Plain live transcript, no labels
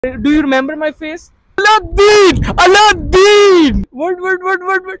Do you remember my face? Aladdin! Aladdin! What?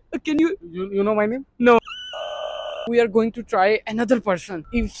 Can you know my name? No. We are going to try another person.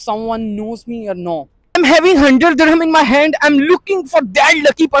 If someone knows me or no. I'm having 100 dirham in my hand. I'm looking for that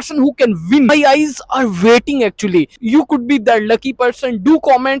lucky person who can win. My eyes are waiting actually. You could be that lucky person. Do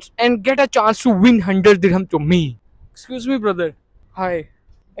comments and get a chance to win 100 dirham to me. Excuse me, brother. Hi.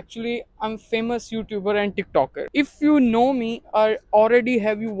 Actually, I'm famous YouTuber and TikToker. If you know me or already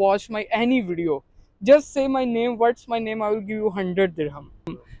have you watched my any video, just say my name. What's my name? I will give you 100 dirham.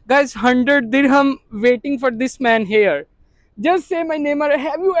 Guys, 100 dirham waiting for this man here. Just say my name. Or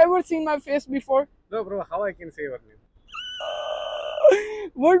have you ever seen my face before? No, bro, how I can say your name?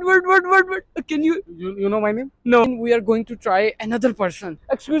 What? Can you know my name? No. We are going to try another person.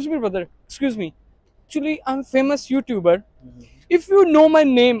 Excuse me, brother. Excuse me. Actually, I'm famous YouTuber. If you know my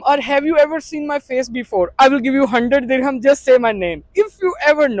name or have you ever seen my face before, I will give you 100 dirham. Just say my name. If you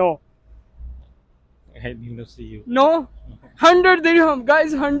ever know. I did not see you. No? 100 dirham.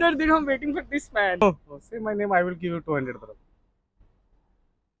 Guys, 100 dirham waiting for this man. Oh, say my name, I will give you 200 dirham.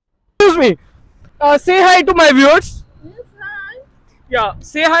 Excuse me. Say hi to my viewers. Yes, hi. Yeah,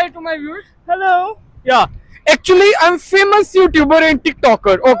 say hi to my viewers. Hello. Yeah. Actually, I'm famous YouTuber and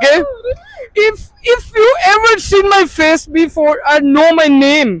TikToker, okay? Oh, really? If you ever seen my face before or know my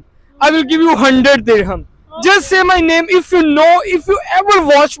name, I will give you 100 dirham. Okay. Just say my name if you know, if you ever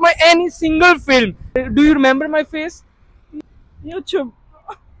watch my any single film. Do you remember my face? YouTube.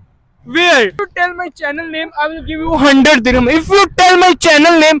 Where? If you tell my channel name, I will give you 100 dirham. If you tell my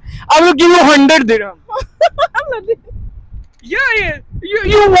channel name, I will give you 100 dirham. Yeah.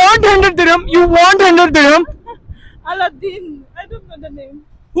 You want 100 dirham? You want 100 dirham? Aladdin. I don't know the name.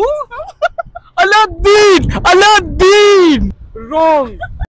 Who? Aladdin! Aladdin! Wrong.